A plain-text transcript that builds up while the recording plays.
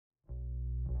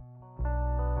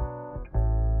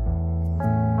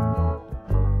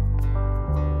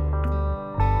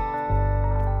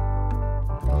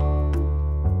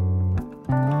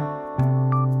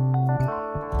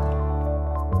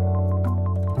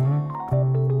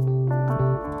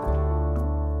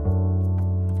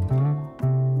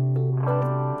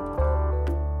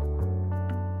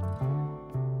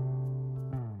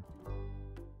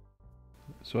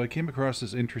So I came across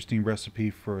this interesting recipe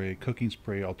for a cooking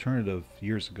spray alternative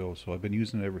years ago, so I've been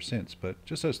using it ever since, but it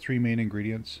just has three main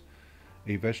ingredients: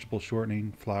 a vegetable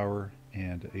shortening, flour,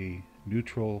 and a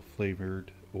neutral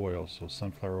flavored oil. So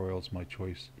sunflower oil is my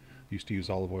choice. I used to use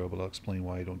olive oil, but I'll explain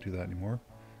why I don't do that anymore.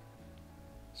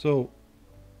 So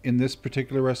in this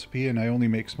particular recipe, and I only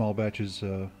make small batches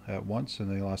at once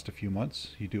and they last a few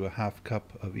months, you do a half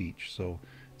cup of each. So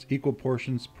it's equal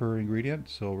portions per ingredient.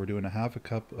 So we're doing a half a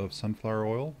cup of sunflower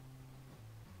oil.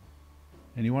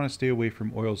 And you want to stay away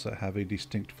from oils that have a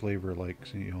distinct flavor, like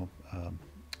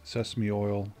sesame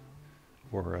oil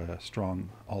or strong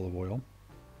olive oil,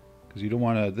 because you don't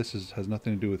want to. Has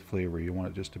nothing to do with flavor. You want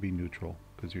it just to be neutral,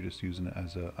 because you're just using it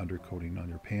as a undercoating on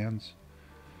your pans.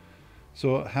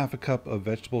 So half a cup of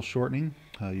vegetable shortening.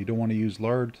 You don't want to use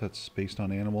lard. That's based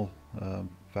on animal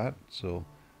fat. So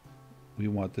we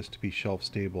want this to be shelf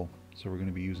stable. So we're going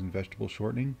to be using vegetable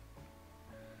shortening.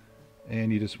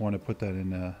 And you just want to put that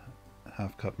in a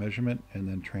half cup measurement and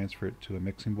then transfer it to a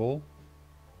mixing bowl.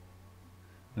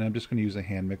 And I'm just going to use a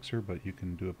hand mixer, but you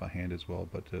can do it by hand as well,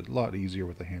 but a lot easier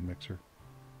with a hand mixer.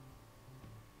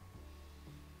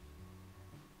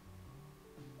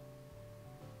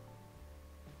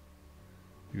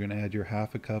 You're going to add your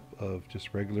half a cup of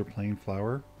just regular plain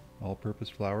flour, all-purpose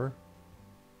flour.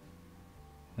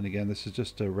 And again, this is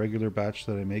just a regular batch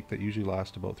that I make that usually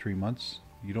lasts about 3 months.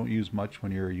 You don't use much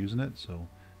when you're using it, so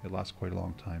it lasts quite a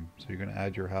long time. So you're going to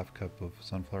add your half cup of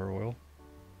sunflower oil.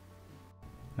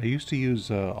 I used to use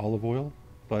olive oil,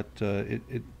 but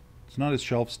it's not as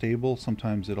shelf stable.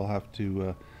 Sometimes it'll have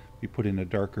to be put in a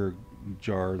darker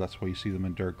jar. That's why you see them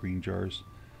in dark green jars.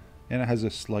 And it has a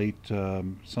slight,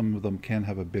 some of them can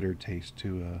have a bitter taste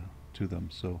to them.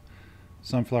 So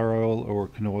sunflower oil or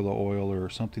canola oil or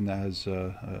something that has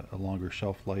a longer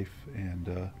shelf life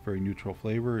and very neutral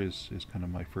flavor is kind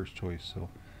of my first choice. So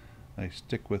I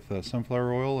stick with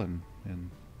sunflower oil, and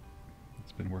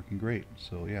it's been working great.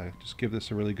 So yeah, just give this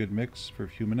a really good mix for a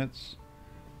few minutes.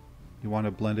 You want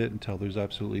to blend it until there's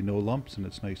absolutely no lumps and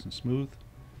it's nice and smooth.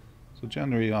 So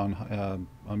generally on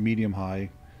medium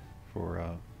high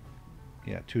for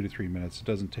 2 to 3 minutes. It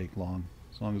doesn't take long,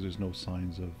 as long as there's no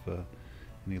signs of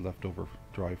any leftover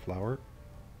dry flour.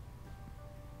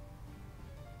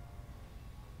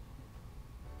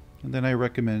 And then I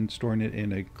recommend storing it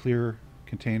in a clear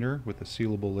container with a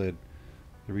sealable lid.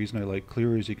 The reason I like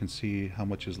clear is you can see how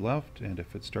much is left and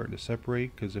if it's starting to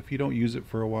separate, because if you don't use it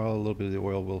for a while, a little bit of the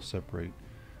oil will separate.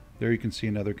 There you can see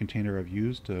another container I've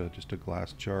used, just a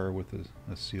glass jar with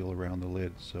a seal around the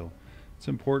lid. So it's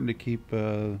important to keep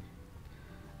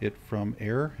it from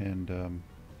air and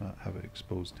not have it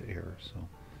exposed to air. So,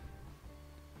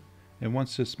 and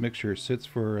once this mixture sits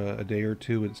for a day or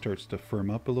two, it starts to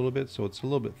firm up a little bit, so it's a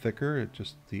little bit thicker. It's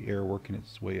just the air working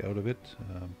its way out of it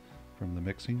from the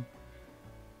mixing.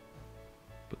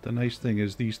 But the nice thing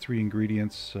is these three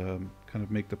ingredients kind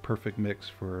of make the perfect mix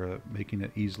for making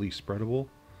it easily spreadable,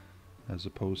 as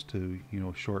opposed to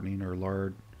shortening or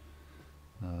lard,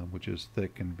 which is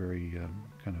thick and very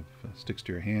kind of sticks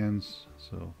to your hands.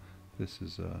 So this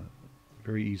is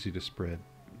very easy to spread.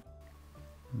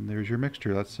 And there's your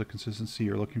mixture. That's the consistency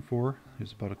you're looking for.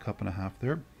 There's about 1.5 cups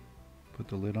there. Put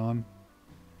the lid on.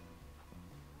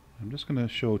 I'm just going to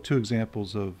show 2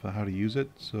 examples of how to use it.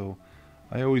 So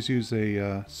I always use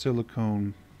a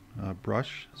silicone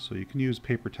brush. So you can use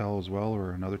paper towel as well, or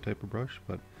another type of brush,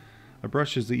 but a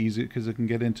brush is the easiest because it can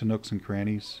get into nooks and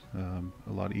crannies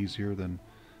a lot easier than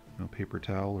paper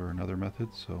towel or another method.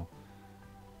 So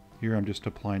here I'm just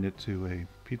applying it to a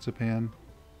pizza pan,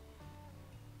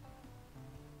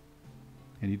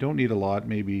 and you don't need a lot,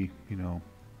 maybe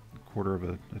 1/4 of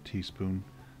a teaspoon,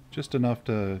 just enough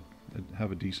to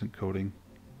have a decent coating.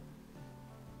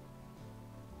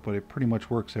 But it pretty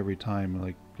much works every time.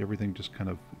 Like, everything just kind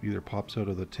of either pops out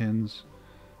of the tins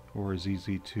or is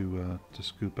easy to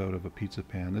scoop out of a pizza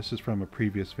pan. This is from a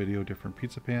previous video, different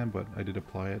pizza pan, but I did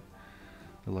apply it,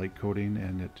 the light coating,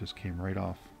 and it just came right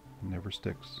off. It never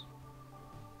sticks.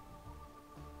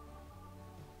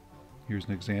 Here's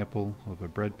an example of a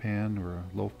bread pan or a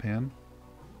loaf pan.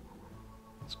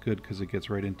 It's good because it gets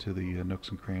right into the nooks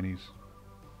and crannies.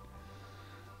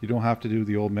 You don't have to do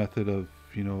the old method of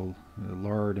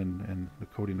lard and the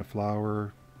coating of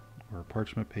flour or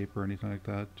parchment paper or anything like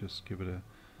that. Just give it a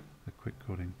quick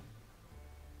coating.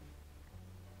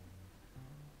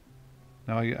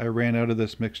 Now I ran out of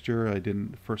this mixture. I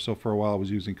didn't for a while I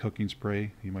was using cooking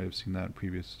spray. You might have seen that in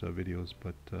previous videos,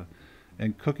 but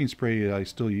and cooking spray I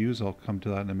still use. I'll come to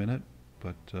that in a minute,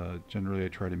 but generally I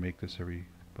try to make this every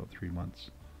about 3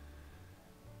 months.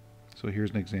 So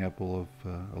here's an example of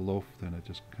a loaf, then it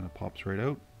just kind of pops right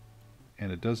out.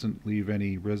 and it doesn't leave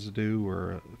any residue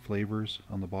or flavors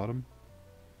on the bottom.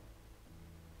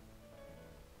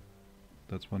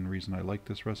 That's one reason I like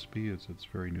this recipe, is it's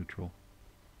very neutral.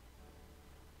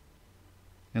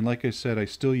 And like I said, I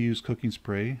still use cooking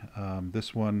spray.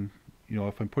 This one, you know,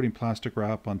 if I'm putting plastic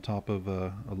wrap on top of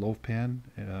a loaf pan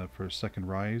for a second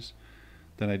rise,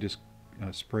 then I just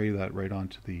spray that right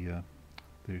onto the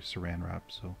saran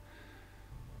wrap.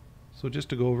 So just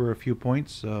to go over a few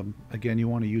points, again, you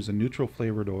want to use a neutral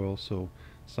flavored oil, so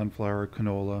sunflower,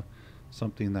 canola,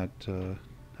 something that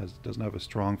doesn't have a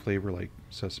strong flavor like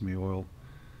sesame oil.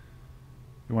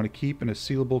 You want to keep in a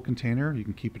sealable container. You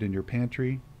can keep it in your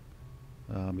pantry.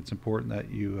 It's important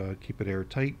that you keep it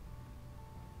airtight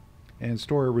and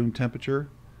store at room temperature.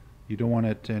 You don't want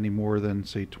it any more than,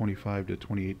 say, 25 to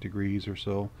 28 degrees or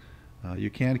so. You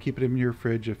can keep it in your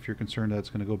fridge if you're concerned that it's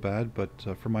going to go bad, but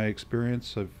from my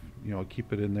experience, I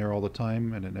keep it in there all the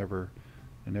time, and it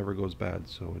never goes bad.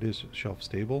 So it is shelf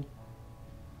stable.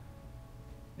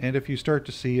 And if you start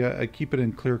to see, I keep it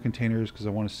in clear containers because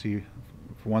I want to see,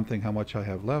 for one thing, how much I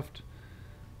have left.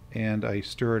 And I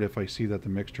stir it if I see that the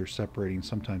mixture is separating.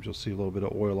 Sometimes you'll see a little bit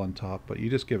of oil on top, but you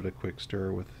just give it a quick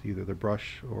stir with either the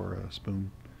brush or a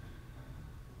spoon.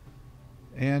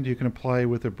 And you can apply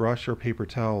with a brush or paper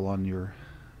towel on your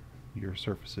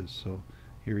surfaces. So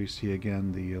here you see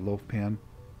again the loaf pan.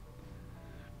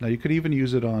 Now you could even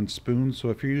use it on spoons. So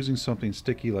if you're using something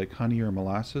sticky like honey or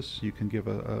molasses, you can give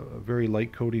a very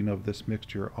light coating of this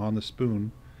mixture on the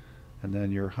spoon, and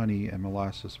then your honey and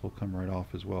molasses will come right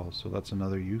off as well. So that's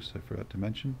another use I forgot to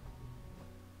mention.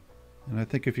 And I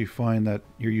think if you find that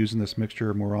you're using this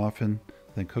mixture more often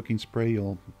than cooking spray,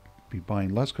 you'll be buying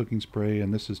less cooking spray,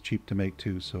 and this is cheap to make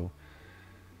too, so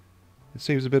it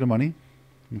saves a bit of money,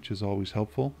 which is always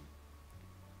helpful.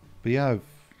 But yeah,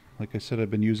 like I said, I've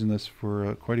been using this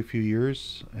for quite a few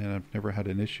years, and I've never had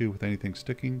an issue with anything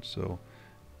sticking, so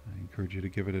I encourage you to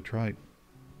give it a try.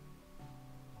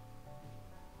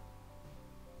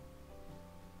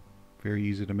 Very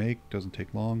easy to make, doesn't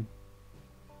take long.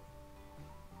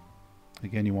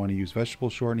 Again, you want to use vegetable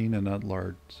shortening and not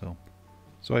lard. So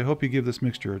I hope you give this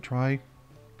mixture a try.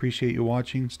 Appreciate you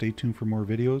watching. Stay tuned for more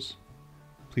videos.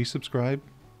 Please subscribe,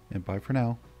 and bye for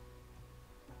now.